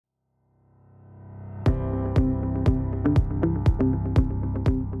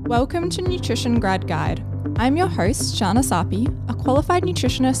Welcome to Nutrition Grad Guide. I'm your host, Shana Sapi, a qualified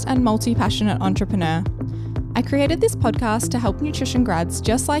nutritionist and multi-passionate entrepreneur. I created this podcast to help nutrition grads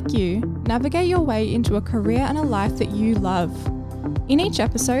just like you navigate your way into a career and a life that you love. In each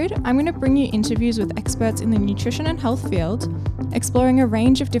episode, I'm going to bring you interviews with experts in the nutrition and health field, exploring a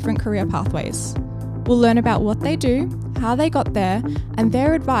range of different career pathways. We'll learn about what they do, how they got there, and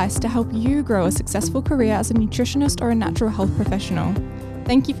their advice to help you grow a successful career as a nutritionist or a natural health professional.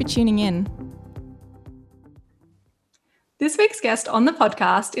 Thank you for tuning in. This week's guest on the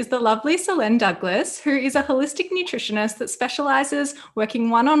podcast is the lovely Selene Douglas, who is a holistic nutritionist that specialises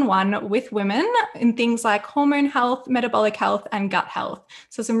working one-on-one with women in things like hormone health, metabolic health, and gut health.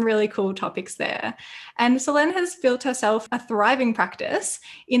 So some really cool topics there. And Selene has built herself a thriving practice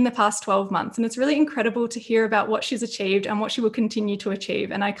in the past 12 months. And it's really incredible to hear about what she's achieved and what she will continue to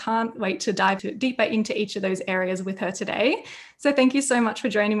achieve. And I can't wait to dive deeper into each of those areas with her today. So thank you so much for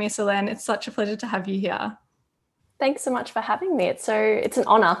joining me, Selene. It's such a pleasure to have you here. Thanks so much for having me. It's an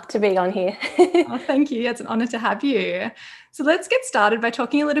honor to be on here. Oh, thank you. It's an honor to have you. So let's get started by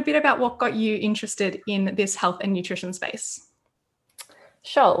talking a little bit about what got you interested in this health and nutrition space.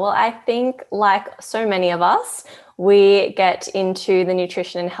 Sure. Well, I think like so many of us, we get into the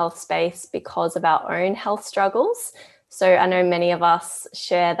nutrition and health space because of our own health struggles. So I know many of us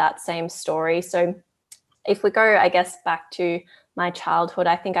share that same story. So if we go, I guess, back to my childhood,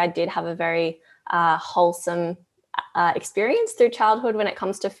 I think I did have a very wholesome experience through childhood when it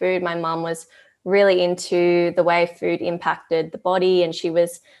comes to food. My mum was really into the way food impacted the body, and she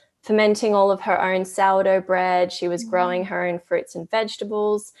was fermenting all of her own sourdough bread. She was growing her own fruits and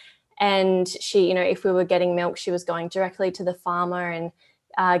vegetables. And she, if we were getting milk, she was going directly to the farmer and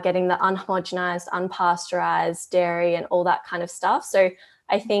getting the unhomogenized, unpasteurized dairy and all that kind of stuff. So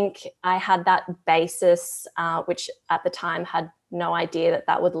I think I had that basis, which at the time had no idea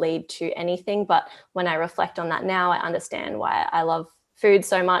that would lead to anything. But when I reflect on that now, I understand why I love food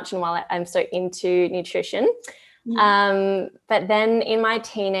so much and why I'm so into nutrition. Yeah. But then in my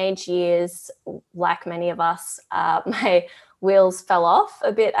teenage years, like many of us, my wheels fell off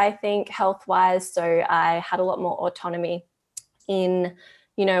a bit, I think, health-wise. So I had a lot more autonomy in,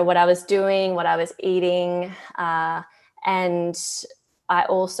 what I was doing, what I was eating, and I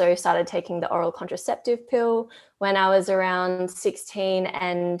also started taking the oral contraceptive pill when I was around 16.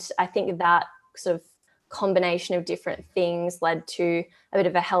 And I think that sort of combination of different things led to a bit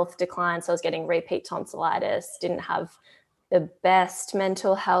of a health decline. So I was getting repeat tonsillitis, didn't have the best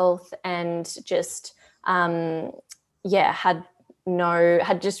mental health, and just, had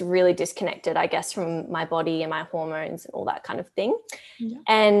just really disconnected, I guess, from my body and my hormones and all that kind of thing. Yeah.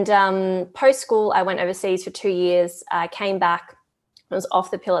 And post-school, I went overseas for 2 years. I came back. I was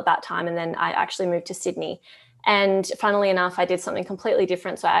off the pill at that time, and then I actually moved to Sydney. And funnily enough, I did something completely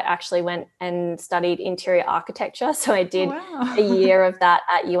different. So I actually went and studied interior architecture. So I did a year of that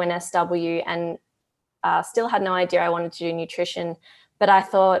at UNSW, and still had no idea I wanted to do nutrition. But I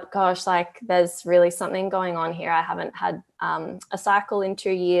thought, gosh, there's really something going on here. I haven't had a cycle in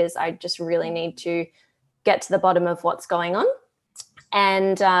 2 years. I just really need to get to the bottom of what's going on.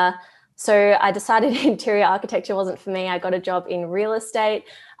 And so I decided interior architecture wasn't for me. I got a job in real estate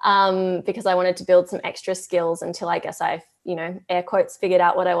because I wanted to build some extra skills until I guess I, air quotes, figured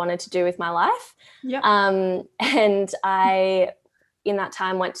out what I wanted to do with my life. Yep. And I, in that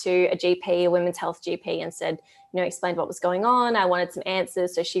time, went to a GP, a women's health GP, and said, explained what was going on. I wanted some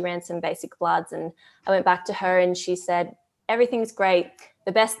answers. So she ran some basic bloods, and I went back to her and she said, everything's great.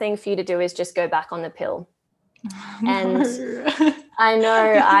 The best thing for you to do is just go back on the pill. And I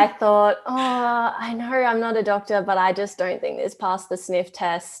know, I thought, I know I'm not a doctor, but I just don't think this passed the sniff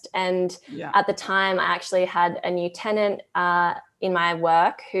test. And at the time, I actually had a new tenant in my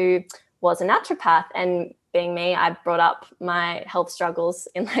work who was a naturopath. And being me, I brought up my health struggles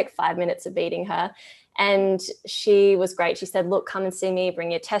in 5 minutes of meeting her. And she was great. She said, look, come and see me,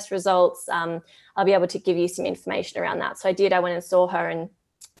 bring your test results. I'll be able to give you some information around that. So I did. I went and saw her, and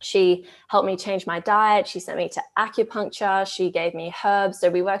she helped me change my diet. She sent me to acupuncture. She gave me herbs. So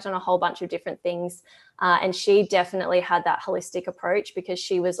we worked on a whole bunch of different things. And she definitely had that holistic approach, because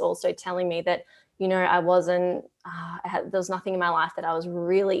she was also telling me that, I wasn't, there was nothing in my life that I was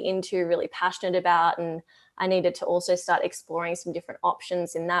really into, really passionate about. And I needed to also start exploring some different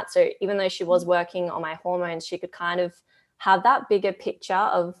options in that. So even though she was working on my hormones, she could kind of have that bigger picture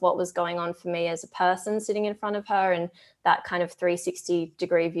of what was going on for me as a person sitting in front of her, and that kind of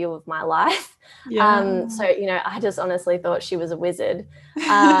 360-degree view of my life. Yeah. So, I just honestly thought she was a wizard,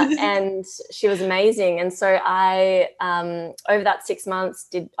 and she was amazing. And so I, over that 6 months,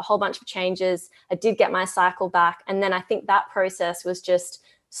 did a whole bunch of changes. I did get my cycle back. And then I think that process was just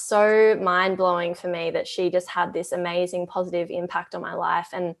so mind-blowing for me that she just had this amazing positive impact on my life.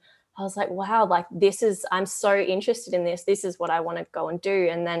 And I was like, wow, like I'm so interested in this. This is what I want to go and do.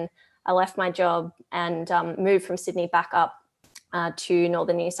 And then I left my job and moved from Sydney back up to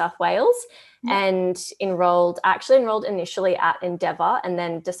northern New South Wales and enrolled initially at Endeavour and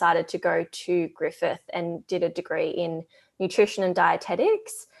then decided to go to Griffith and did a degree in nutrition and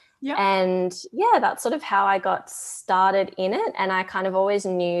dietetics. Yeah. And that's sort of how I got started in it. And I kind of always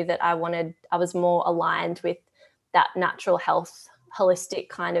knew that I was more aligned with that natural health, holistic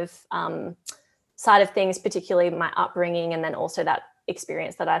kind of side of things, particularly my upbringing, and then also that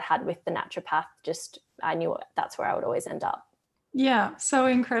experience that I'd had with the naturopath. Just I knew that's where I would always end up. Yeah, so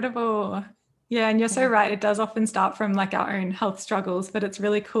incredible. Yeah, and you're so right. It does often start from like our own health struggles, but it's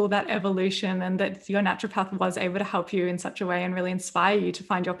really cool that evolution and that your naturopath was able to help you in such a way and really inspire you to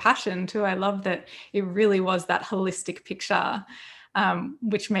find your passion too. I love that it really was that holistic picture,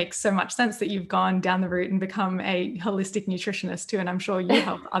 which makes so much sense that you've gone down the route and become a holistic nutritionist too. And I'm sure you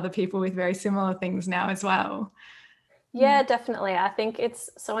help other people with very similar things now as well. Yeah, definitely. I think it's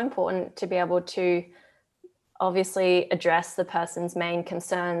so important to be able to obviously address the person's main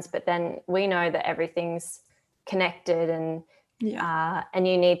concerns, but then we know that everything's connected and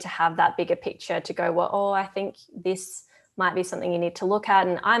you need to have that bigger picture to go, well, I think this might be something you need to look at,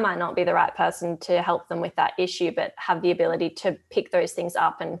 and I might not be the right person to help them with that issue, but have the ability to pick those things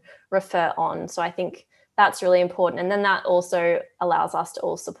up and refer on. So I think that's really important. And then that also allows us to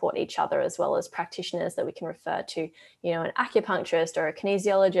all support each other as well as practitioners that we can refer to, an acupuncturist or a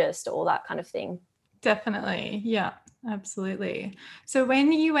kinesiologist or all that kind of thing. Definitely. Yeah, absolutely. So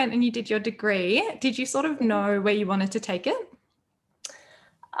when you went and you did your degree, did you sort of know where you wanted to take it?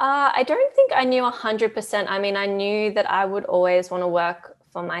 I don't think I knew 100%. I mean, I knew that I would always want to work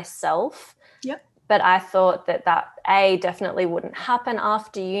for myself. Yep. But I thought that definitely wouldn't happen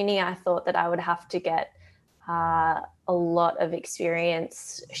after uni. I thought that I would have to get a lot of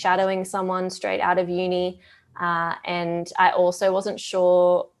experience shadowing someone straight out of uni. And I also wasn't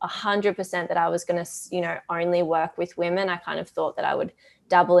sure 100% that I was going to, only work with women. I kind of thought that I would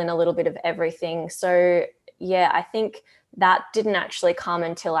dabble in a little bit of everything. So yeah, I think that didn't actually come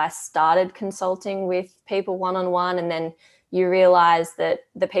until I started consulting with people one-on-one. And then you realize that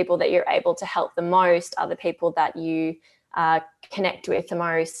the people that you're able to help the most are the people that you connect with the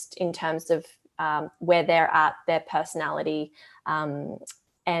most in terms of where they're at, their personality,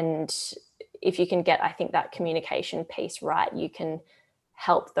 and if you can get, I think, that communication piece right, you can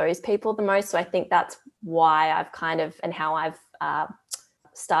help those people the most. So I think that's why I've how I've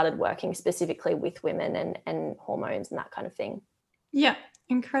started working specifically with women and hormones and that kind of thing. Yeah,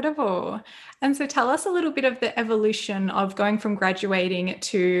 incredible. And so tell us a little bit of the evolution of going from graduating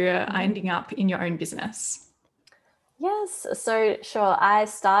to ending up in your own business. Yes, so sure. I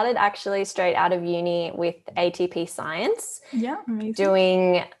started actually straight out of uni with ATP Science. Yeah, amazing.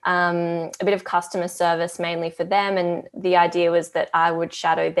 Doing a bit of customer service mainly for them. And the idea was that I would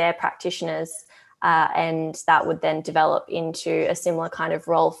shadow their practitioners and that would then develop into a similar kind of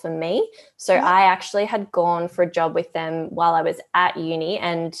role for me. So I actually had gone for a job with them while I was at uni,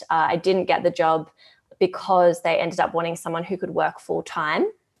 and I didn't get the job because they ended up wanting someone who could work full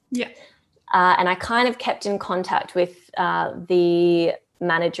time. Yeah. And I kind of kept in contact with the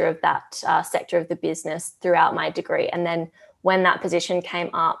manager of that sector of the business throughout my degree. And then when that position came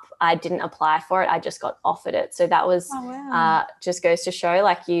up, I didn't apply for it. I just got offered it. So that was just goes to show,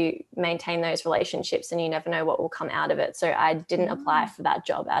 like, you maintain those relationships and you never know what will come out of it. So I didn't apply for that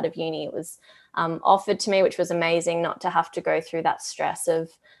job out of uni. It was offered to me, which was amazing, not to have to go through that stress of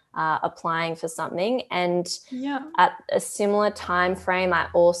applying for something. And at a similar time frame, I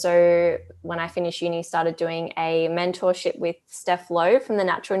also, when I finished uni, started doing a mentorship with Steph Lowe from The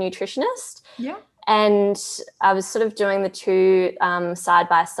Natural Nutritionist. Yeah. And I was sort of doing the two side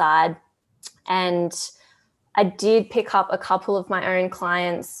by side. And I did pick up a couple of my own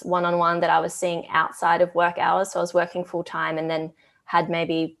clients one-on-one that I was seeing outside of work hours. So I was working full time and then had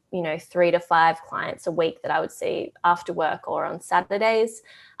maybe, 3 to 5 clients a week that I would see after work or on Saturdays.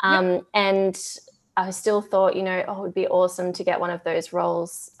 And I still thought, it would be awesome to get one of those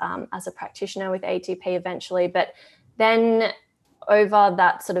roles as a practitioner with ATP eventually. But then over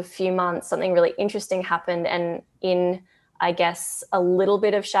that sort of few months, something really interesting happened. And in, I guess, a little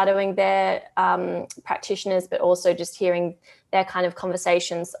bit of shadowing their practitioners, but also just hearing their kind of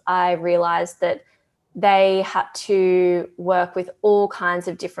conversations, I realized that they had to work with all kinds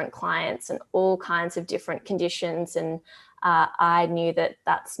of different clients and all kinds of different conditions. And I knew that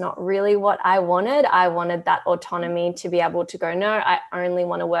that's not really what I wanted. I wanted that autonomy to be able to go, no, I only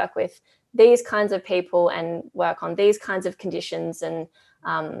want to work with these kinds of people and work on these kinds of conditions. And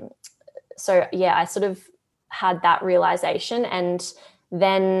So yeah, I sort of had that realization, and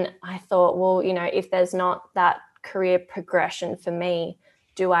then I thought, well, you know, if there's not that career progression for me,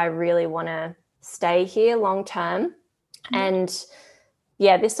 do I really want to stay here long term? And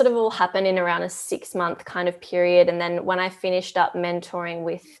yeah, this sort of all happened in around a 6-month kind of period. And then when I finished up mentoring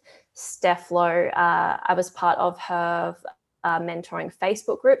with Steph Lowe, I was part of her mentoring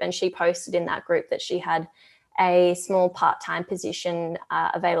Facebook group, and she posted in that group that she had a small part-time position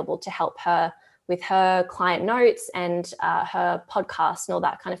available to help her with her client notes and her podcast and all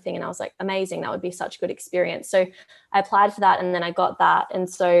that kind of thing. And I was like, amazing, that would be such a good experience. So I applied for that, and then I got that. And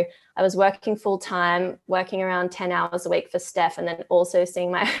so I was working full-time, working around 10 hours a week for Steph, and then also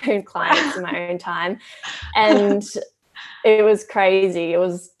seeing my own clients in my own time. And it was crazy. It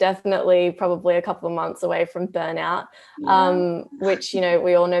was definitely probably a couple of months away from burnout, which, you know,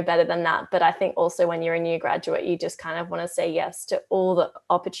 we all know better than that. But I think also when you're a new graduate, you just kind of want to say yes to all the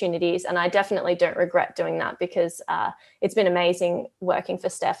opportunities. And I definitely don't regret doing that, because it's been amazing working for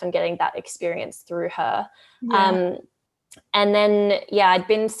Steph and getting that experience through her. Yeah. And then, yeah, I'd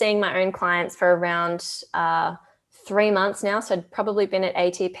been seeing my own clients for around 3 months now. So I'd probably been at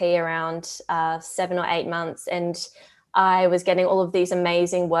ATP around 7 or 8 months. And I was getting all of these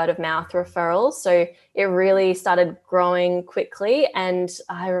amazing word of mouth referrals. So it really started growing quickly. And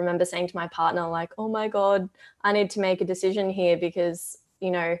I remember saying to my partner, like, oh my God, I need to make a decision here, because,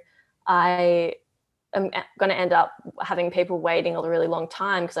 you know, I am going to end up having people waiting a really long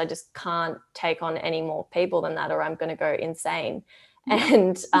time, because I just can't take on any more people than that, or I'm going to go insane.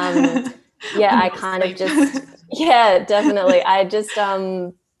 And yeah, I kind of just, yeah, definitely. I just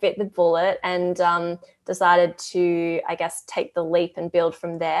bit the bullet and decided to, I guess, take the leap and build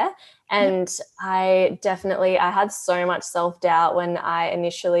from there. And I had so much self-doubt when I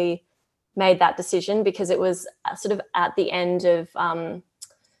initially made that decision, because it was sort of at the end of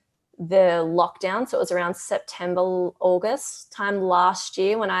the lockdown. So it was around September, August time last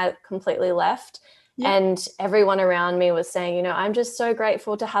year when I completely left. And everyone around me was saying, you know, I'm just so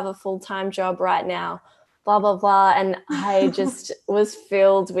grateful to have a full-time job right now, blah, blah, blah. And I just was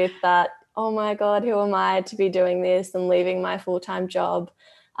filled with that, oh my God, who am I to be doing this and leaving my full-time job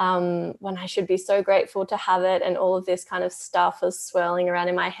when I should be so grateful to have it, and all of this kind of stuff was swirling around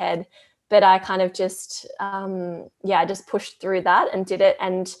in my head. But I kind of just, I just pushed through that and did it.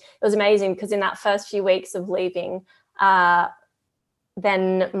 And it was amazing, because in that first few weeks of leaving,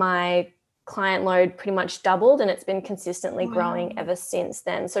 then my client load pretty much doubled, and it's been consistently growing ever since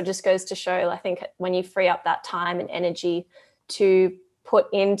then. So it just goes to show, I think, when you free up that time and energy to put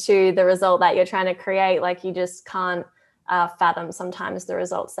into the result that you're trying to create, like, you just can't fathom sometimes the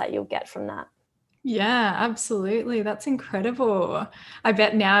results that you'll get from that. Yeah, absolutely. That's incredible. I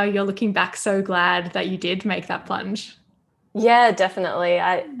bet now you're looking back so glad that you did make that plunge. Yeah, definitely.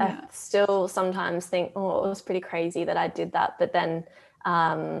 I still sometimes think, oh, it was pretty crazy that I did that. But then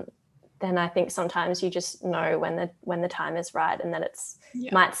I think sometimes you just know when the time is right, and that it's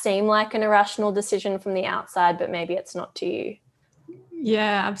might seem like an irrational decision from the outside, but maybe it's not to you.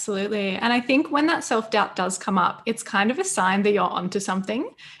 Yeah, absolutely. And I think when that self-doubt does come up, it's kind of a sign that you're onto something.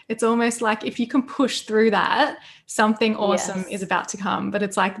 It's almost like if you can push through that, something awesome is about to come. But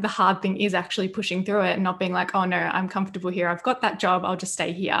it's like the hard thing is actually pushing through it and not being like, oh no, I'm comfortable here. I've got that job. I'll just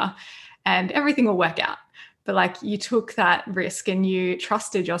stay here and everything will work out. But like, you took that risk and you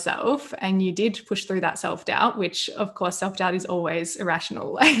trusted yourself and you did push through that self-doubt, which of course self-doubt is always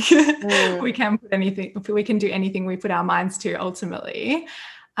irrational. Like we can do anything we put our minds to ultimately.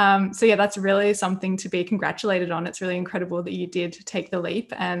 So yeah, that's really something to be congratulated on. It's really incredible that you did take the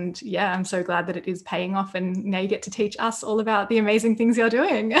leap, and yeah, I'm so glad that it is paying off, and now you get to teach us all about the amazing things you're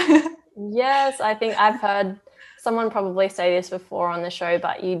doing. Yes, I think I've heard someone probably say this before on the show,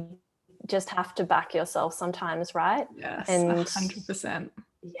 but you just have to back yourself sometimes, right? Yes, and 100%.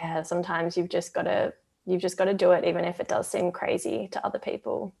 Yeah, sometimes you've just got to do it, even if it does seem crazy to other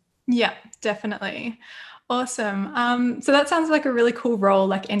people. Yeah, definitely. Awesome. So that sounds like a really cool role,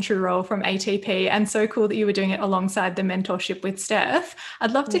 like entry role from ATP, and so cool that you were doing it alongside the mentorship with Steph.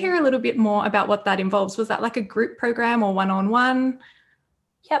 I'd love to hear a little bit more about what that involves. Was that like a group program or one-on-one?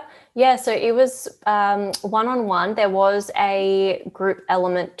 Yep. Yeah. So it was one-on-one. There was a group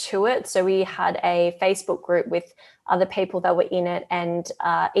element to it. So we had a Facebook group with other people that were in it. And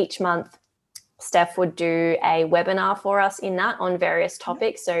each month, Steph would do a webinar for us in that on various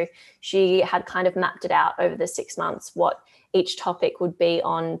topics. So she had kind of mapped it out over the 6 months, what each topic would be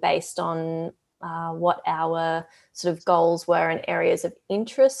on based on what our sort of goals were and areas of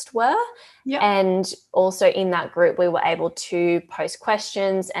interest were. Yep. And also in that group, we were able to post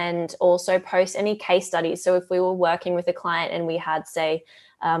questions and also post any case studies. So if we were working with a client and we had, say,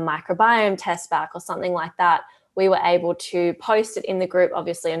 a microbiome test back or something like that, we were able to post it in the group,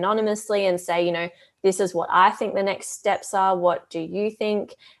 obviously anonymously, and say, you know, this is what I think the next steps are. What do you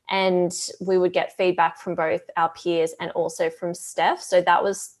think? And we would get feedback from both our peers and also from Steph. So that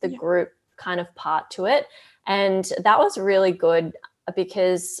was the group kind of part to it. And that was really good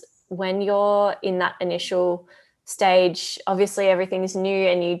because when you're in that initial stage, obviously everything's new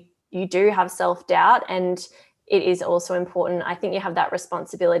and you do have self-doubt, and it is also important. I think you have that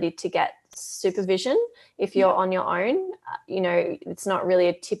responsibility to get supervision if you're on your own. You know, it's not really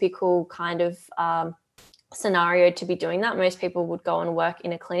a typical kind of scenario to be doing that. Most people would go and work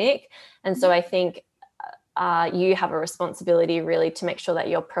in a clinic. And so I think you have a responsibility really to make sure that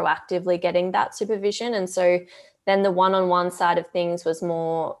you're proactively getting that supervision. And so then the one-on-one side of things was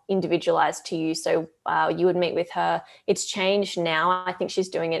more individualized to you. So you would meet with her. It's changed now. I think she's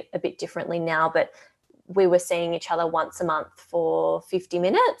doing it a bit differently now, but we were seeing each other once a month for 50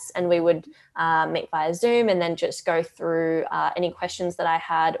 minutes, and we would meet via Zoom and then just go through any questions that I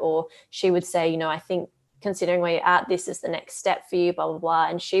had, or she would say, you know, I think considering where you're at, this is the next step for you, blah, blah, blah.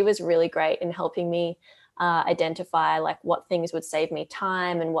 And she was really great in helping me identify like what things would save me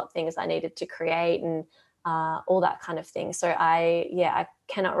time and what things I needed to create and all that kind of thing. So I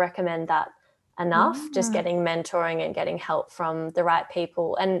cannot recommend that enough, just getting mentoring and getting help from the right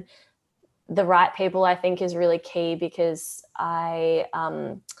people. And the right people, I think, is really key because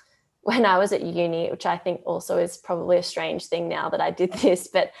when I was at uni, which I think also is probably a strange thing now that I did this,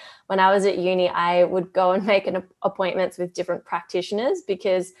 but when I was at uni, I would go and make appointments with different practitioners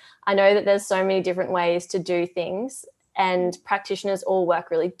because I know that there's so many different ways to do things, and practitioners all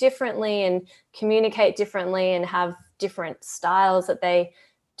work really differently and communicate differently and have different styles that they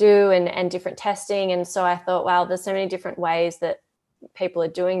do and different testing. And so I thought, wow, there's so many different ways that people are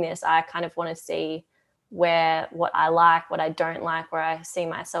doing this. I kind of want to see what I like, what I don't like, where I see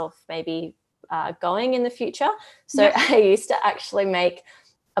myself maybe going in the future. So I used to actually make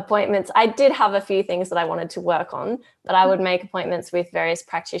appointments. I did have a few things that I wanted to work on, but I would make appointments with various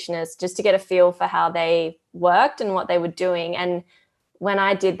practitioners just to get a feel for how they worked and what they were doing. And when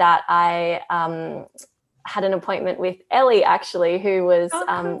I did that, I had an appointment with Ellie, actually, who was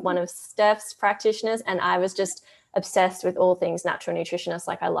one of Steph's practitioners, and I was just obsessed with all things natural nutritionist.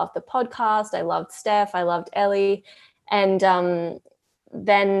 Like I loved the podcast, I loved Steph, I loved Ellie. And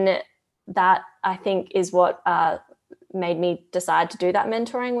then that, I think, is what made me decide to do that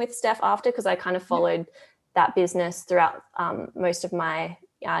mentoring with Steph after, because I kind of followed that business throughout most of my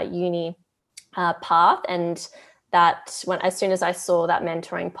uni path. And that as soon as I saw that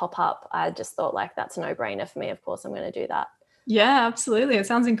mentoring pop up, I just thought like, that's a no-brainer for me. Of course, I'm going to do that. Yeah, absolutely. It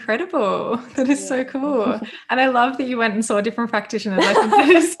sounds incredible. That is so cool. And I love that you went and saw different practitioners. I think that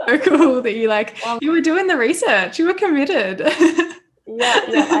is so cool that you were doing the research. You were committed.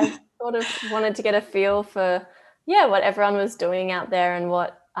 I sort of wanted to get a feel for, what everyone was doing out there and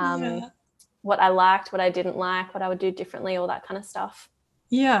what I liked, what I didn't like, what I would do differently, all that kind of stuff.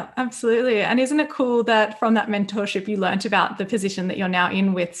 Yeah, absolutely. And isn't it cool that from that mentorship, you learnt about the position that you're now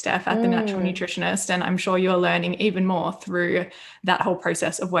in with Steph at the Natural Nutritionist? And I'm sure you're learning even more through that whole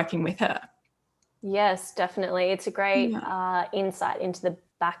process of working with her. Yes, definitely. It's a great insight into the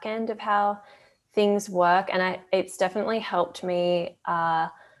back end of how things work. And it's definitely helped me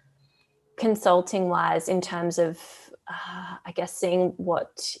consulting wise in terms of I guess seeing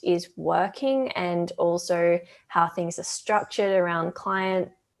what is working and also how things are structured around client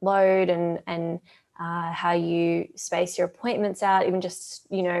load and how you space your appointments out. Even just,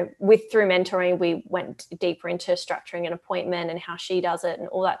 through mentoring, we went deeper into structuring an appointment and how she does it and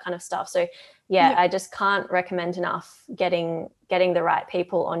all that kind of stuff. So I just can't recommend enough getting the right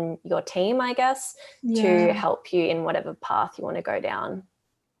people on your team, I guess, to help you in whatever path you want to go down.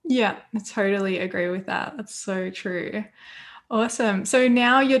 Yeah, I totally agree with that. That's so true. Awesome. So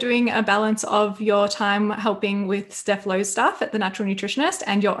now you're doing a balance of your time helping with Steph Lowe's stuff at the Natural Nutritionist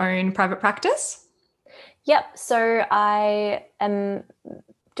and your own private practice? Yep. So I am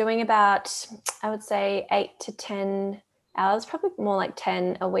doing about, I would say 8 to 10 hours, probably more like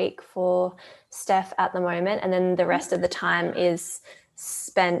 10 a week for Steph at the moment. And then the rest of the time is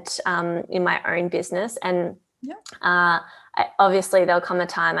spent in my own business. And obviously there'll come a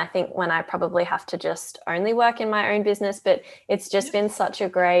time, I think, when I probably have to just only work in my own business, but it's just been such a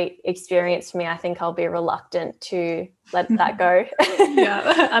great experience for me. I think I'll be reluctant to let that go.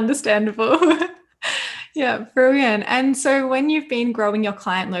 Yeah, understandable. Yeah, brilliant. And so when you've been growing your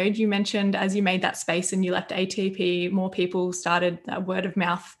client load, you mentioned as you made that space and you left ATP, more people started word of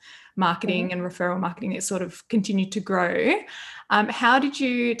mouth marketing and referral marketing. It sort of continued to grow. How did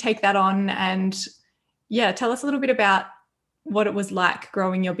you take that on? And yeah, tell us a little bit about what it was like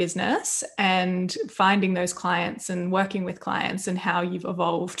growing your business and finding those clients and working with clients and how you've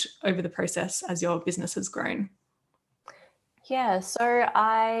evolved over the process as your business has grown. Yeah, so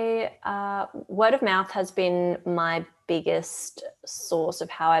word of mouth has been my biggest source of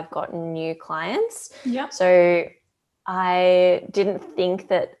how I've gotten new clients. Yeah. So I didn't think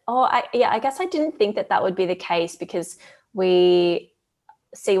that, I guess I didn't think that that would be the case because we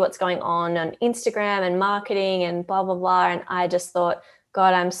see what's going on Instagram and marketing and blah, blah, blah. And I just thought,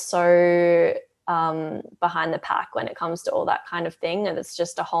 God, I'm so behind the pack when it comes to all that kind of thing. And it's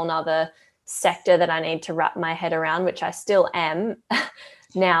just a whole nother sector that I need to wrap my head around, which I still am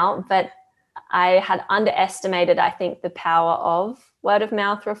now. But I had underestimated, I think, the power of word of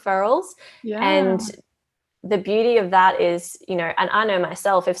mouth referrals. Yeah. And the beauty of that is, and I know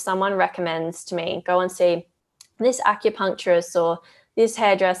myself, if someone recommends to me, go and see this acupuncturist or this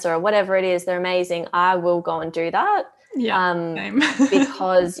hairdresser or whatever it is, they're amazing, I will go and do that. Yeah,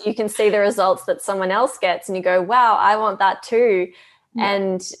 because you can see the results that someone else gets and you go, wow, I want that too. Yeah.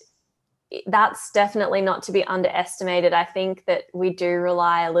 And that's definitely not to be underestimated. I think that we do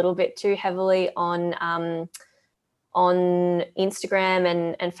rely a little bit too heavily on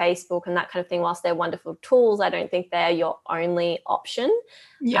Instagram and Facebook and that kind of thing. Whilst they're wonderful tools, I don't think they're your only option.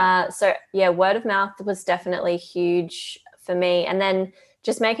 Yeah. So word of mouth was definitely huge for me. And then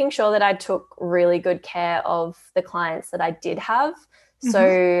just making sure that I took really good care of the clients that I did have.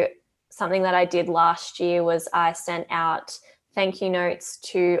 So something that I did last year was I sent out thank you notes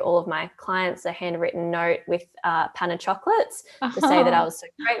to all of my clients, a handwritten note with Panna chocolates to say that I was so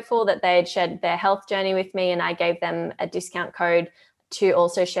grateful that they had shared their health journey with me, and I gave them a discount code to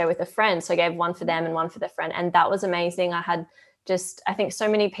also share with a friend. So I gave one for them and one for their friend, and that was amazing. I think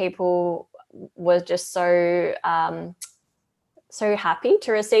so many people were just so happy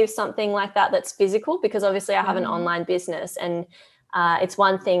to receive something like that that's physical, because obviously I have an online business, and it's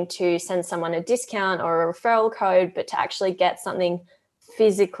one thing to send someone a discount or a referral code, but to actually get something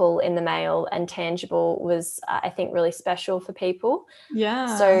physical in the mail and tangible was, I think, really special for people.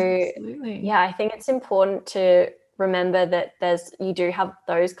 Yeah. So, absolutely. Yeah, I think it's important to remember that you do have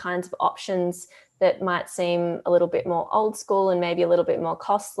those kinds of options that might seem a little bit more old school and maybe a little bit more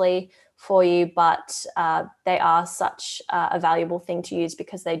costly for you, but they are such a valuable thing to use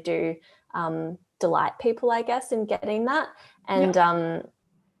because they do delight people, I guess, in getting that. And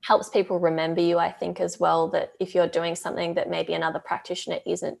helps people remember you, I think, as well, that if you're doing something that maybe another practitioner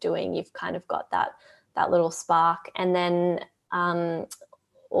isn't doing, you've kind of got that little spark. And then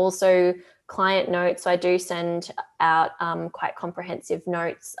also client notes. So I do send out quite comprehensive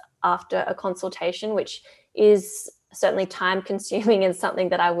notes after a consultation, which is certainly time consuming and something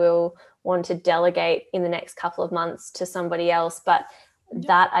that I will want to delegate in the next couple of months to somebody else. But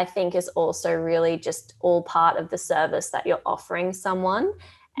that, I think, is also really just all part of the service that you're offering someone.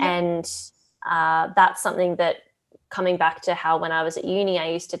 And that's something that, coming back to how when I was at uni, I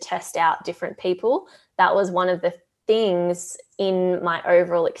used to test out different people. That was one of the things in my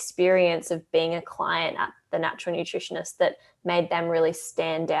overall experience of being a client at the Natural Nutritionist that made them really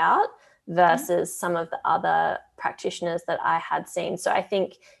stand out versus some of the other practitioners that I had seen. So I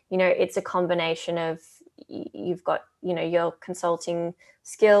think, it's a combination of, you've got, your consulting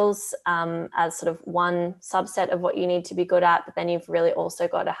skills as sort of one subset of what you need to be good at, but then you've really also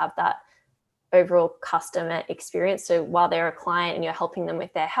got to have that overall customer experience. So while they're a client and you're helping them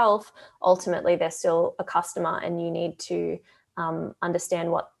with their health, ultimately they're still a customer, and you need to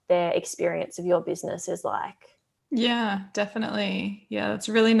understand what their experience of your business is like. Yeah, definitely. Yeah, that's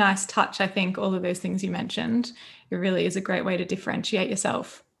a really nice touch. I think all of those things you mentioned, it really is a great way to differentiate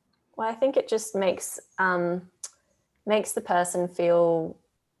yourself. Well, I think it just makes the person feel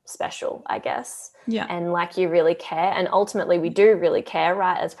special, I guess. Yeah. And like you really care. And ultimately we do really care,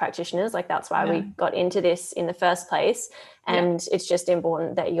 right, as practitioners. Like that's why we got into this in the first place. And it's just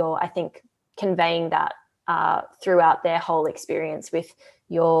important that you're, I think, conveying that throughout their whole experience with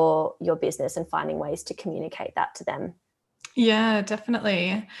your business and finding ways to communicate that to them. Yeah,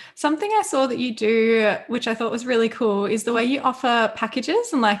 definitely. Something I saw that you do, which I thought was really cool, is the way you offer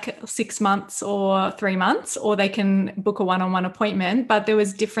packages in like 6 months or 3 months, or they can book a one-on-one appointment, but there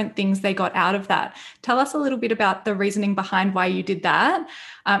was different things they got out of that. Tell us a little bit about the reasoning behind why you did that.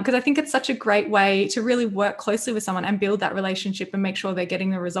 Because I think it's such a great way to really work closely with someone and build that relationship and make sure they're getting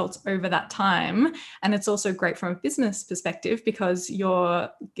the results over that time. And it's also great from a business perspective because you're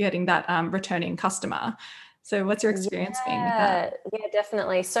getting that returning customer. So what's your experience been with that? Yeah,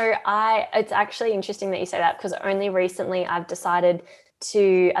 definitely. So it's actually interesting that you say that because only recently I've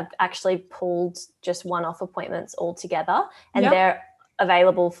actually pulled just one-off appointments altogether, and Yep. they're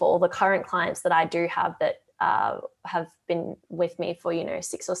available for all the current clients that I do have that have been with me for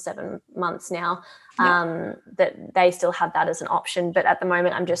 6 or 7 months now. Yep. That they still have that as an option, but at the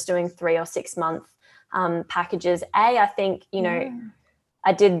moment I'm just doing 3 or 6 month packages. I think Yeah.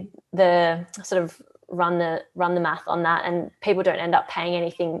 I did the sort of run the math on that, and people don't end up paying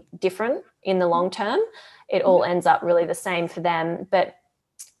anything different in the long term. It all ends up really the same for them. But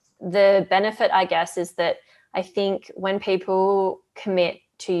the benefit, I guess, is that I think when people commit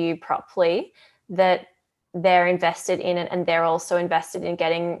to you properly, that they're invested in it and they're also invested in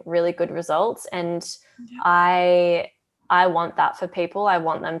getting really good results. And Yeah. I want that for people. I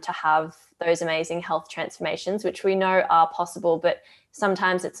want them to have those amazing health transformations, which we know are possible, but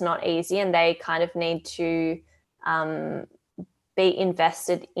sometimes it's not easy, and they kind of need to um, be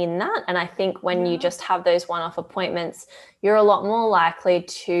invested in that. And I think when you Yeah. just have those one-off appointments, you're a lot more likely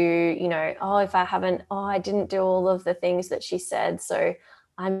to, if I didn't do all of the things that she said, so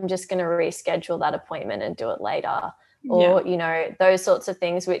I'm just going to reschedule that appointment and do it later. Yeah. Or, those sorts of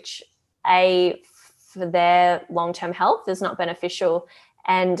things, which for their long-term health is not beneficial.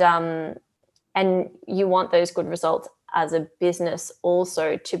 And you want those good results as a business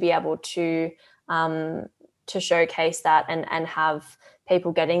also to be able to showcase that and have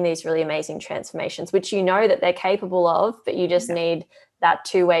people getting these really amazing transformations, which that they're capable of, but you just need that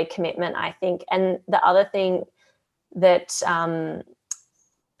two-way commitment, I think. And the other thing that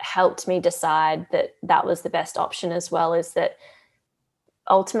helped me decide that that was the best option as well is that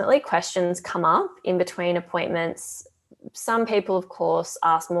ultimately questions come up in between appointments. Some people, of course,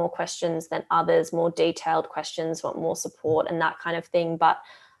 ask more questions than others, more detailed questions, want more support and that kind of thing. But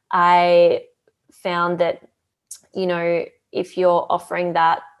I found that, if you're offering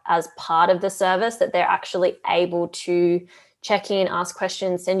that as part of the service, that they're actually able to check in, ask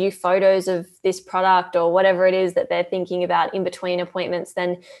questions, send you photos of this product or whatever it is that they're thinking about in between appointments,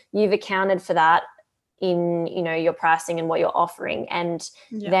 then you've accounted for that in your pricing and what you're offering, and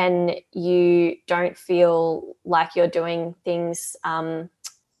then you don't feel like you're doing things for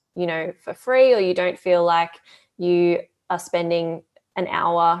free, or you don't feel like you are spending an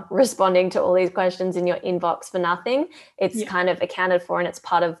hour responding to all these questions in your inbox for nothing. It's kind of accounted for, and it's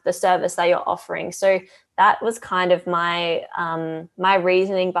part of the service that you're offering. So that was kind of my my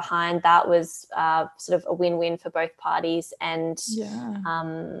reasoning behind that, was sort of a win-win for both parties. And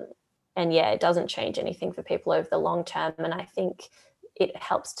it doesn't change anything for people over the long term. And I think it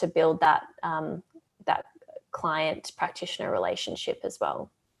helps to build that that client practitioner relationship as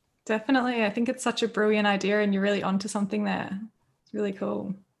well. Definitely. I think it's such a brilliant idea and you're really onto something there. It's really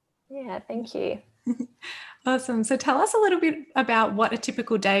cool. Yeah, thank you. Awesome. So tell us a little bit about what a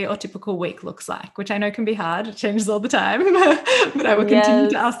typical day or typical week looks like, which I know can be hard. It changes all the time, but I will continue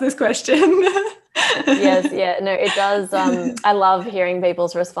to ask this question. Yes, yeah, no, it does. I love hearing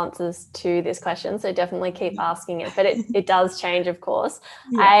people's responses to this question, so definitely keep asking it. But it does change, of course.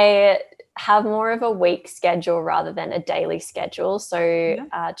 Yeah. I have more of a week schedule rather than a daily schedule. So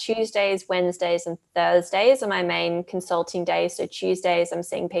Tuesdays, Wednesdays, and Thursdays are my main consulting days. So Tuesdays, I'm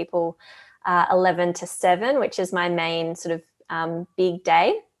seeing people 11 to 7, which is my main sort of big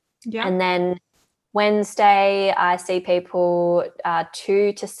day. Yeah. And then Wednesday, I see people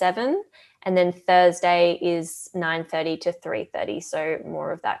 2 to 7. And then Thursday is 9:30 to 3:30. So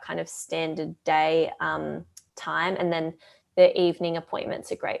more of that kind of standard day time. And then the evening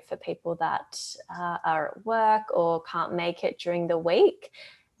appointments are great for people that are at work or can't make it during the week.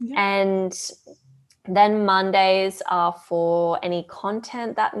 Yeah. And then Mondays are for any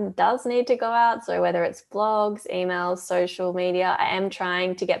content that does need to go out. So whether it's blogs, emails, social media, I am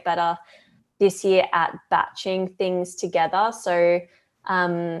trying to get better this year at batching things together. So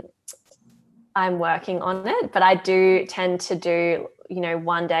I'm working on it, but I do tend to do,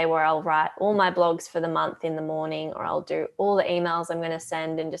 one day where I'll write all my blogs for the month in the morning, or I'll do all the emails I'm going to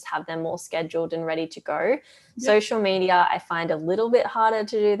send and just have them all scheduled and ready to go. Yep. Social media, I find a little bit harder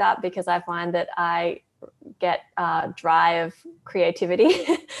to do that because I find that I get dry of creativity.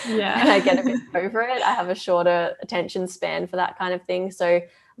 Yeah. And I get a bit over it. I have a shorter attention span for that kind of thing. So I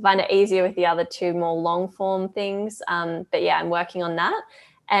find it easier with the other two more long form things. But yeah, I'm working on that.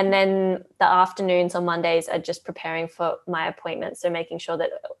 And then the afternoons on Mondays are just preparing for my appointments. So making sure that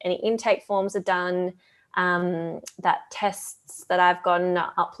any intake forms are done, that tests that I've gotten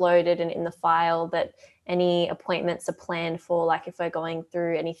are uploaded and in the file, that any appointments are planned for, like if we're going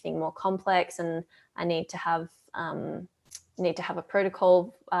through anything more complex and I need to have a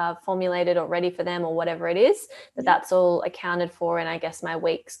protocol formulated or ready for them or whatever it is, that's all accounted for. And I guess my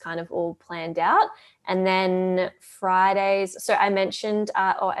week's kind of all planned out. And then Fridays, so I mentioned,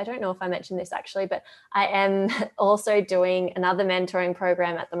 or I don't know if I mentioned this actually, but I am also doing another mentoring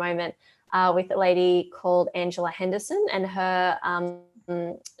program at the moment with a lady called Angela Henderson, and her,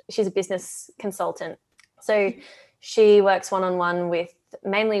 she's a business consultant. So she works one-on-one with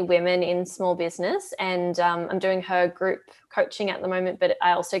mainly women in small business, and I'm doing her group coaching at the moment, but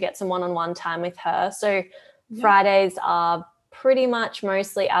I also get some one-on-one time with her. So Fridays are pretty much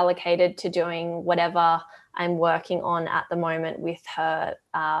mostly allocated to doing whatever I'm working on at the moment with her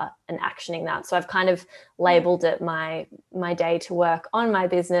and actioning that. So I've kind of labeled it my day to work on my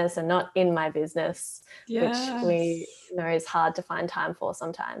business and not in my business, which we know is hard to find time for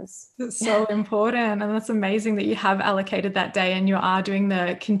sometimes. It's so important. And that's amazing that you have allocated that day and you are doing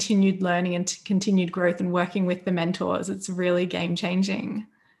the continued learning and continued growth and working with the mentors. It's really game changing.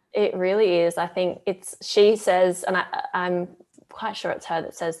 It really is. I think she says, and I'm quite sure it's her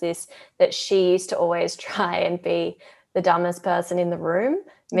that says this, that she used to always try and be the dumbest person in the room,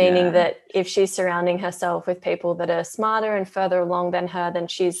 meaning that if she's surrounding herself with people that are smarter and further along than her, then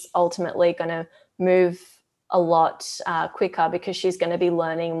she's ultimately going to move a lot quicker because she's going to be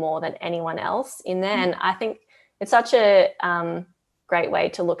learning more than anyone else in there. And I think it's such a great way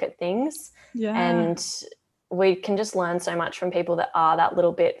to look at things. And we can just learn so much from people that are that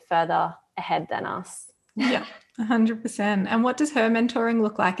little bit further ahead than us. Yeah, 100%. And what does her mentoring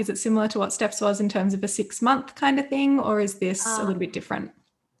look like? Is it similar to what Steph's was in terms of a 6-month kind of thing, or is this a little bit different?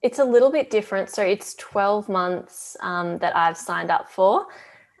 It's a little bit different. So it's 12 months that I've signed up for.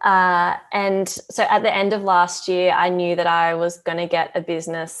 And so at the end of last year, I knew that I was going to get a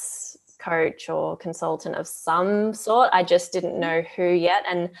business coach or consultant of some sort. I just didn't know who yet.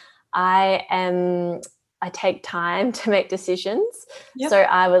 And I take time to make decisions. So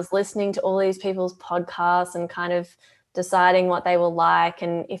I was listening to all these people's podcasts and kind of deciding what they were like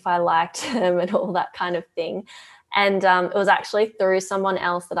and if I liked them and all that kind of thing. And it was actually through someone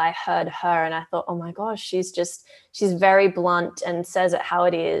else that I heard her, and I thought, oh my gosh, she's very blunt and says it how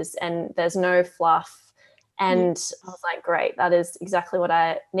it is, and there's no fluff. And I was like, great, that is exactly what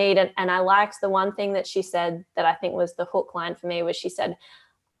I need. And I liked the one thing that she said that I think was the hook line for me was she said,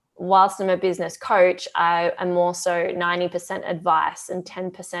 whilst I'm a business coach, I am also 90% advice and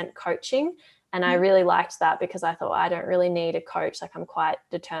 10% coaching. And I really liked that because I thought I don't really need a coach. Like I'm quite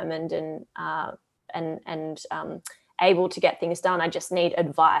determined and able to get things done. I just need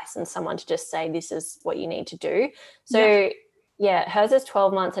advice and someone to just say, this is what you need to do. So hers is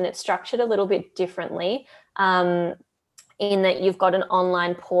 12 months and it's structured a little bit differently in that you've got an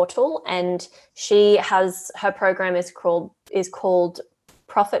online portal, and her program is called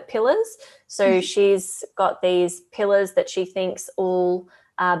Profit Pillars. So she's got these pillars that she thinks all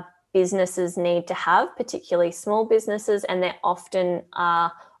businesses need to have, particularly small businesses, and they often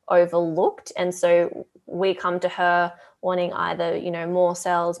are overlooked. And so we come to her wanting either, more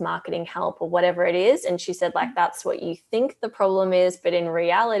sales, marketing help, or whatever it is. And she said, like, that's what you think the problem is, but in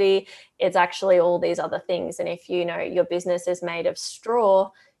reality, it's actually all these other things. And if your business is made of straw,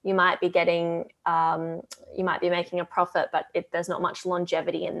 you might be making a profit, but there's not much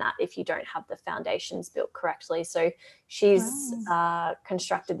longevity in that if you don't have the foundations built correctly. So she's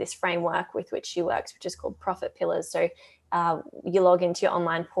constructed this framework with which she works, which is called Profit Pillars. So you log into your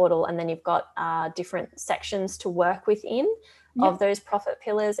online portal, and then you've got different sections to work within of those profit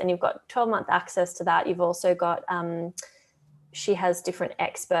pillars, and you've got 12-month access to that. You've also got, she has different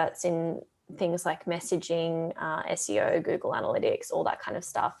experts in things like messaging, SEO, Google Analytics, all that kind of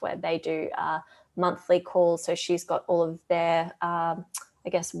stuff, where they do monthly calls. So she's got all of their,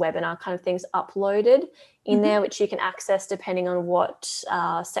 webinar kind of things uploaded in there, which you can access depending on what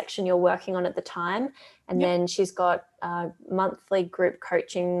section you're working on at the time. And then she's got monthly group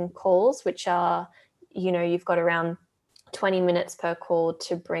coaching calls, which are, you've got around 20 minutes per call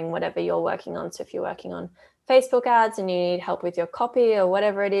to bring whatever you're working on. So if you're working on Facebook ads and you need help with your copy or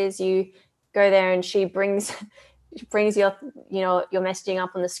whatever it is, you go there and she brings your messaging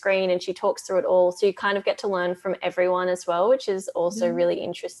up on the screen and she talks through it all. So you kind of get to learn from everyone as well, which is also really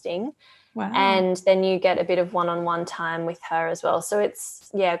interesting. Wow. And then you get a bit of one-on-one time with her as well. So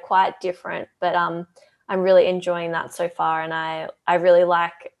it's, quite different, but I'm really enjoying that so far. And I really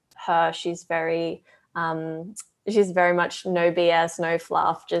like her. She's very much no BS, no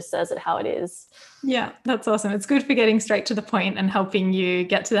fluff, just says it how it is. Yeah, that's awesome. It's good for getting straight to the point and helping you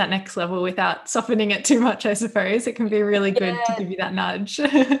get to that next level without softening it too much, I suppose. It can be really good to give you that nudge.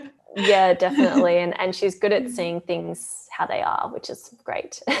 Yeah, definitely. And she's good at seeing things how they are, which is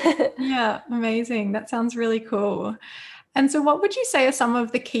great. Yeah, amazing. That sounds really cool. And so what would you say are some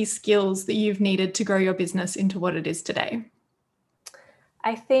of the key skills that you've needed to grow your business into what it is today?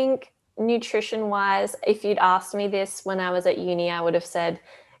 I think nutrition-wise, if you'd asked me this when I was at uni, I would have said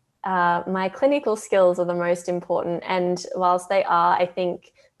my clinical skills are the most important. And whilst they are, I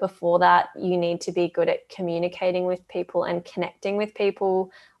think before that, you need to be good at communicating with people and connecting with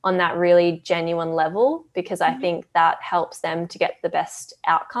people on that really genuine level, because I think that helps them to get the best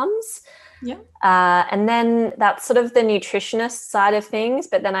outcomes. Yeah. And then that's sort of the nutritionist side of things.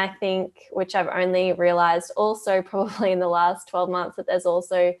 But then I think, which I've only realized also probably in the last 12 months, that there's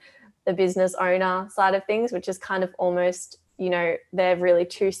also the business owner side of things, which is kind of almost, they're really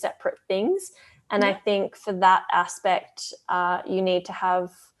two separate things. And I think for that aspect, you need to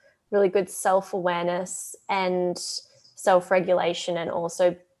have really good self-awareness and self-regulation, and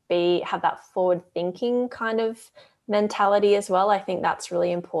also have that forward-thinking kind of mentality as well. I think that's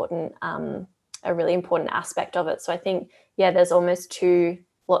really important, a really important aspect of it. So I think, there's almost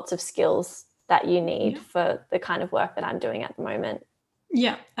lots of skills that you need for the kind of work that I'm doing at the moment.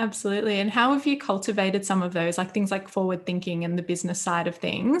 Yeah, absolutely. And how have you cultivated some of those, like things like forward thinking and the business side of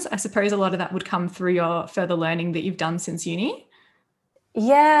things? I suppose a lot of that would come through your further learning that you've done since uni.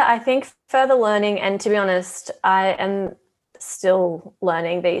 Yeah, I think further learning, and to be honest, I am still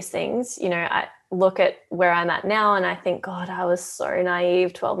learning these things. I look at where I'm at now and I think, God, I was so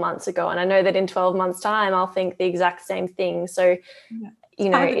naive 12 months ago. And I know that in 12 months time, I'll think the exact same thing. So,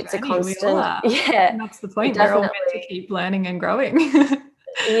 it's a constant, and that's the point. We're all meant to keep learning and growing.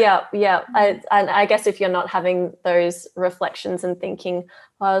 Yeah. And I guess if you're not having those reflections and thinking,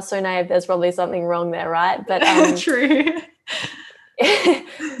 oh, I was so naive, there's probably something wrong there, right? But true.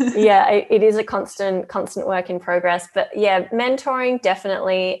 It is a constant work in progress. But mentoring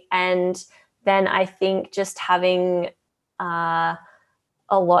definitely. And then I think just having a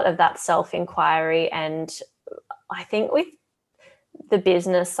lot of that self-inquiry. And I think with the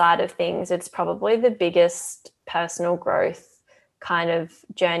business side of things, it's probably the biggest personal growth kind of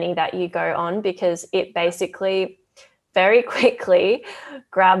journey that you go on, because it basically very quickly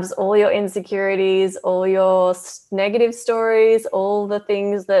grabs all your insecurities, all your negative stories, all the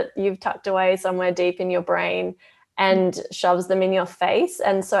things that you've tucked away somewhere deep in your brain, and shoves them in your face.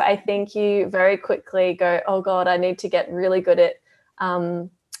 And so I think you very quickly go, oh God, I need to get really good at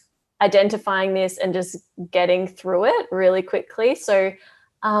identifying this and just getting through it really quickly. So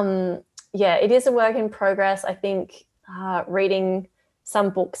it is a work in progress. I think reading some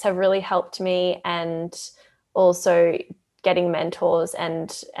books have really helped me, and also getting mentors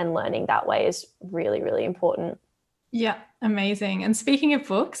and learning that way is really, really important. Yeah, amazing. And speaking of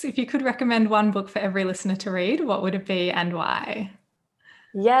books, if you could recommend one book for every listener to read, what would it be and why?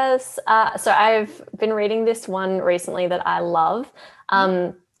 Yes. So I've been reading this one recently that I love.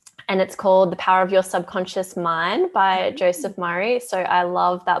 And it's called The Power of Your Subconscious Mind by Joseph Murray. So I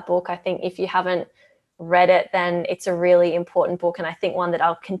love that book. I think if you haven't read it, then it's a really important book. And I think one that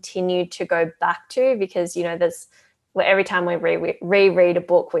I'll continue to go back to, because, every time we reread a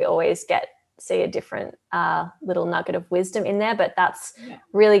book, we always see a different little nugget of wisdom in there. But that's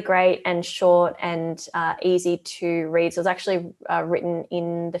really great and short and easy to read. So it's actually written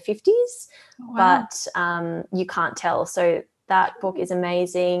in the 50s, but you can't tell. So that book is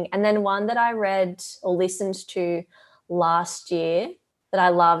amazing. And then one that I read or listened to last year that I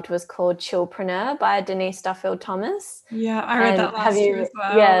loved was called Chillpreneur by Denise Duffield Thomas. Yeah, I read that last year as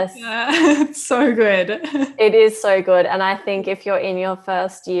well. Yes. Yeah. It's so good. It is so good. And I think if you're in your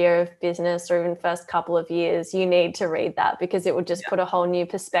first year of business, or even first couple of years, you need to read that, because it will just put a whole new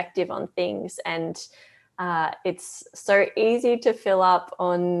perspective on things. And it's so easy to fill up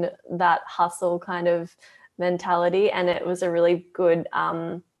on that hustle kind of mentality. And it was a really good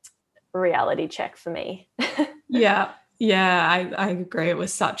reality check for me. Yeah, I agree. It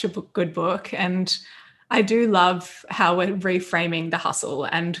was such a good book. And I do love how we're reframing the hustle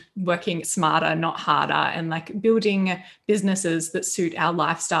and working smarter, not harder, and like building businesses that suit our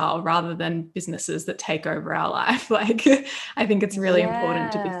lifestyle rather than businesses that take over our life. Like, I think it's really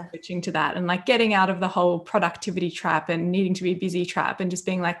important to be switching to that and like getting out of the whole productivity trap and needing to be busy trap and just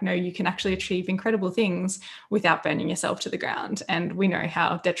being like, no, you can actually achieve incredible things without burning yourself to the ground. And we know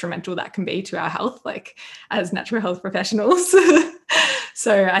how detrimental that can be to our health, like as natural health professionals.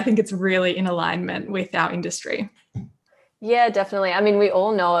 So I think it's really in alignment with our industry. Yeah, definitely. I mean, we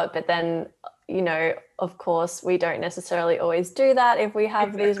all know it, but then, you know, of course, we don't necessarily always do that if we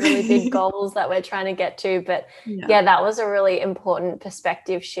have these really big goals that we're trying to get to. But yeah, that was a really important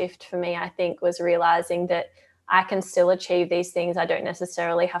perspective shift for me, I think, was realizing that I can still achieve these things. I don't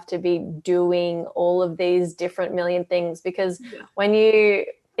necessarily have to be doing all of these different million things, because when you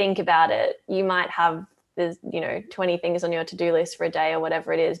think about it, you might have there's 20 things on your to-do list for a day or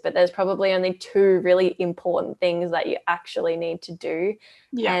whatever it is, but there's probably only 2 really important things that you actually need to do.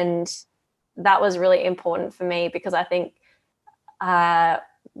 And that was really important for me, because I think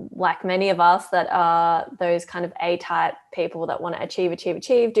like many of us that are those kind of A-type people that want to achieve,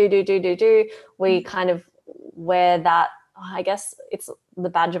 do, we kind of wear that, I guess it's the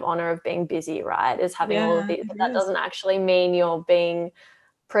badge of honor of being busy, right, is having all of these, but that doesn't actually mean you're being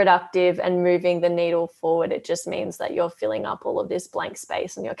productive and moving the needle forward. It just means that you're filling up all of this blank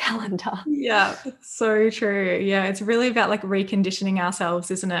space on your calendar. Yeah, so true. Yeah, it's really about like reconditioning ourselves,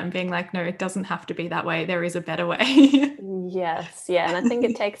 isn't it? And being like, no, it doesn't have to be that way. There is a better way. Yes. Yeah. And I think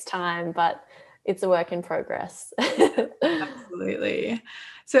it takes time, but it's a work in progress. Absolutely.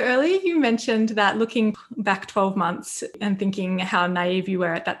 So earlier you mentioned that looking back 12 months and thinking how naive you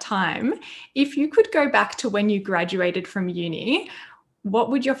were at that time, if you could go back to when you graduated from uni,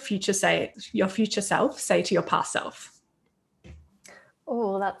 what would your future self say to your past self?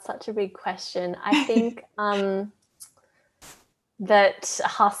 Oh, that's such a big question. I think that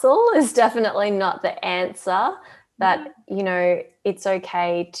hustle is definitely not the answer. That, it's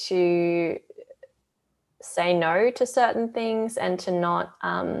okay to say no to certain things and to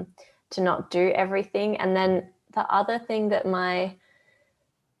not do everything. And then the other thing that my,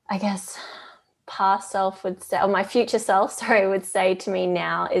 I guess, past self would say, or my future self, sorry, would say to me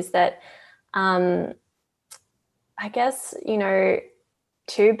now is that I guess,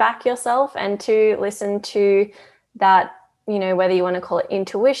 to back yourself and to listen to that, whether you want to call it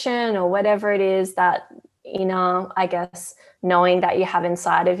intuition or whatever it is, that inner, I guess, knowing that you have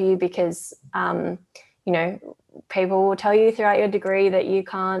inside of you, because people will tell you throughout your degree that you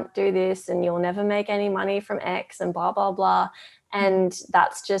can't do this and you'll never make any money from X and blah, blah, blah. And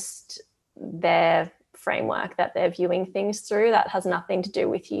that's just their framework that they're viewing things through. That has nothing to do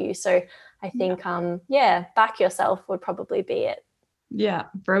with you. So I think, back yourself would probably be it. Yeah,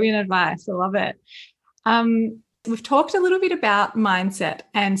 brilliant advice. I love it. We've talked a little bit about mindset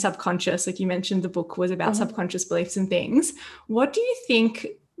and subconscious. Like you mentioned, the book was about subconscious beliefs and things. What do you think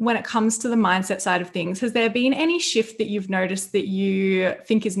when it comes to the mindset side of things? Has there been any shift that you've noticed that you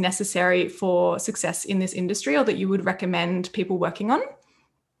think is necessary for success in this industry, or that you would recommend people working on?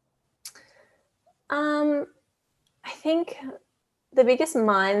 I think the biggest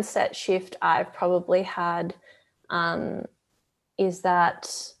mindset shift I've probably had is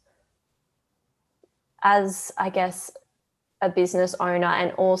that, as I guess a business owner,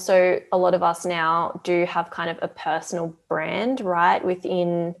 and also a lot of us now do have kind of a personal brand, right,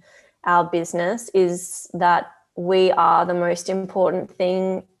 within our business, is that we are the most important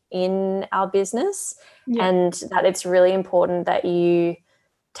thing in our business, and that it's really important that you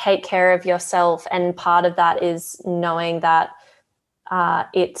take care of yourself. And part of that is knowing that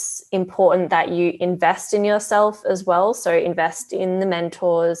it's important that you invest in yourself as well. So invest in the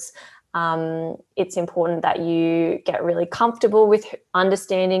mentors. It's important that you get really comfortable with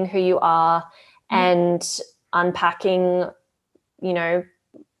understanding who you are and unpacking,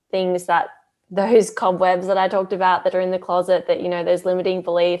 things that those cobwebs that I talked about that are in the closet, that, those limiting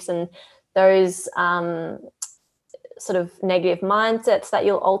beliefs and those sort of negative mindsets that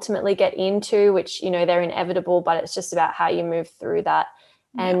you'll ultimately get into, which, they're inevitable, but it's just about how you move through that.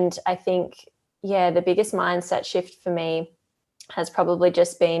 And I think, the biggest mindset shift for me has probably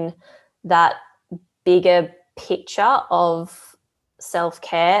just been that bigger picture of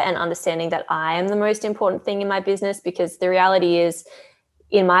self-care and understanding that I am the most important thing in my business, because the reality is,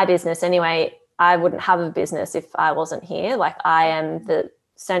 in my business anyway, I wouldn't have a business if I wasn't here. Like, I am the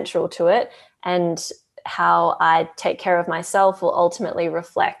central to it, and how I take care of myself will ultimately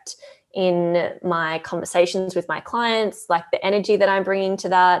reflect in my conversations with my clients, like the energy that I'm bringing to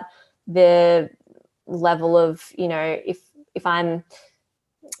that, the level of, if I'm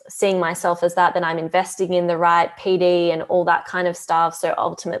seeing myself as that, then I'm investing in the right PD and all that kind of stuff. So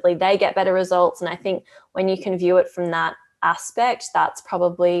ultimately they get better results. And I think when you can view it from that aspect, that's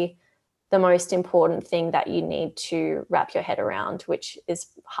probably the most important thing that you need to wrap your head around, which is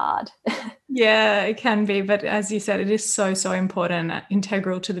hard. Yeah, it can be. But as you said, it is so, so important,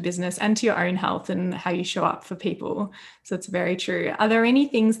 integral to the business and to your own health and how you show up for people. So it's very true. Are there any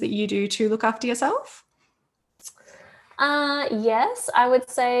things that you do to look after yourself? Yes, I would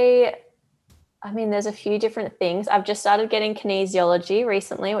say, I mean, there's a few different things. I've just started getting kinesiology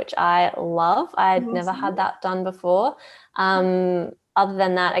recently, which I love. I'd never had that done before. Other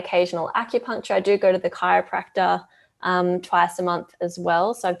than that, occasional acupuncture. I do go to the chiropractor twice a month as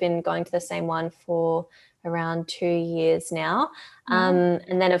well. So I've been going to the same one for around 2 years now.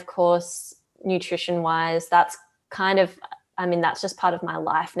 And then, of course, nutrition-wise, that's kind of, I mean, that's just part of my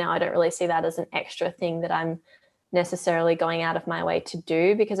life now. I don't really see that as an extra thing that I'm necessarily going out of my way to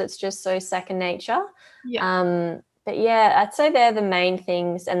do because it's just so second nature. But yeah, I'd say they're the main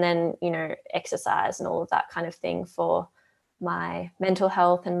things. And then, you know, exercise and all of that kind of thing for my mental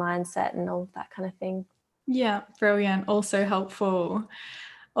health and mindset and all of that kind of thing. Yeah, brilliant. Also helpful.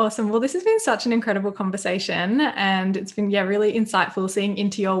 Awesome. Well, this has been such an incredible conversation, and it's been, really insightful seeing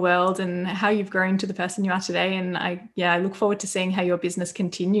into your world and how you've grown to the person you are today. And I look forward to seeing how your business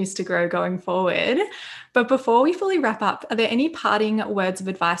continues to grow going forward. But before we fully wrap up, are there any parting words of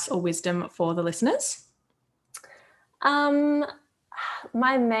advice or wisdom for the listeners? My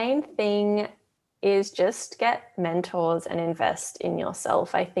main thing is just get mentors and invest in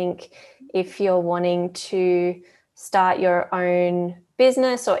yourself. I think if you're wanting to start your own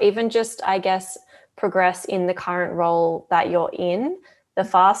business or even just, I guess, progress in the current role that you're in, the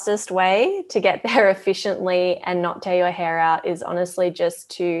fastest way to get there efficiently and not tear your hair out is honestly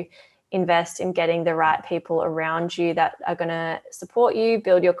just to invest in getting the right people around you that are going to support you,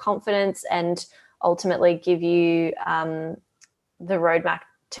 build your confidence, and ultimately give you the roadmap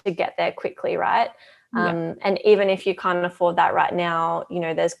to get there quickly, right? And even if you can't afford that right now, you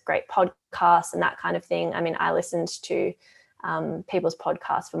know, there's great podcasts and that kind of thing. I mean, I listened to people's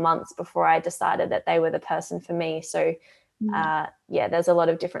podcasts for months before I decided that they were the person for me. So there's a lot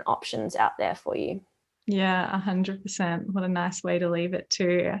of different options out there for you. Yeah, 100%. What a nice way to leave it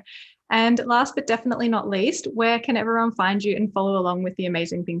too. And last but definitely not least, where can everyone find you and follow along with the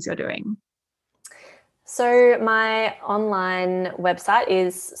amazing things you're doing? So my online website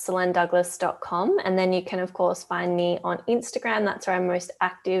is SeleneDouglas.com, and then you can, of course, find me on Instagram. That's where I'm most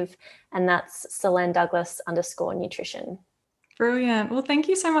active, and that's SeleneDouglas_nutrition. Brilliant. Well, thank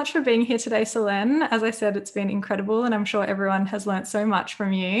you so much for being here today, Selene. As I said, it's been incredible, and I'm sure everyone has learnt so much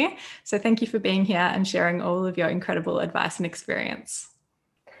from you. So thank you for being here and sharing all of your incredible advice and experience.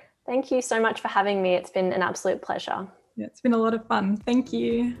 Thank you so much for having me. It's been an absolute pleasure. Yeah, it's been a lot of fun. Thank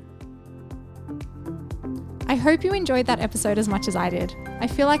you. I hope you enjoyed that episode as much as I did. I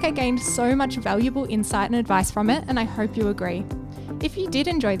feel like I gained so much valuable insight and advice from it, and I hope you agree. If you did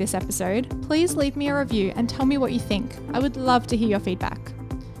enjoy this episode, please leave me a review and tell me what you think. I would love to hear your feedback.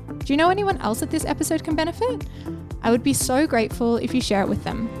 Do you know anyone else that this episode can benefit? I would be so grateful if you share it with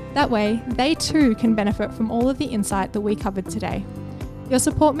them. That way, they too can benefit from all of the insight that we covered today. Your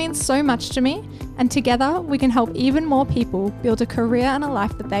support means so much to me, and together we can help even more people build a career and a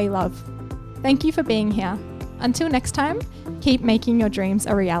life that they love. Thank you for being here. Until next time, keep making your dreams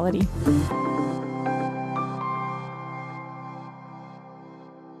a reality.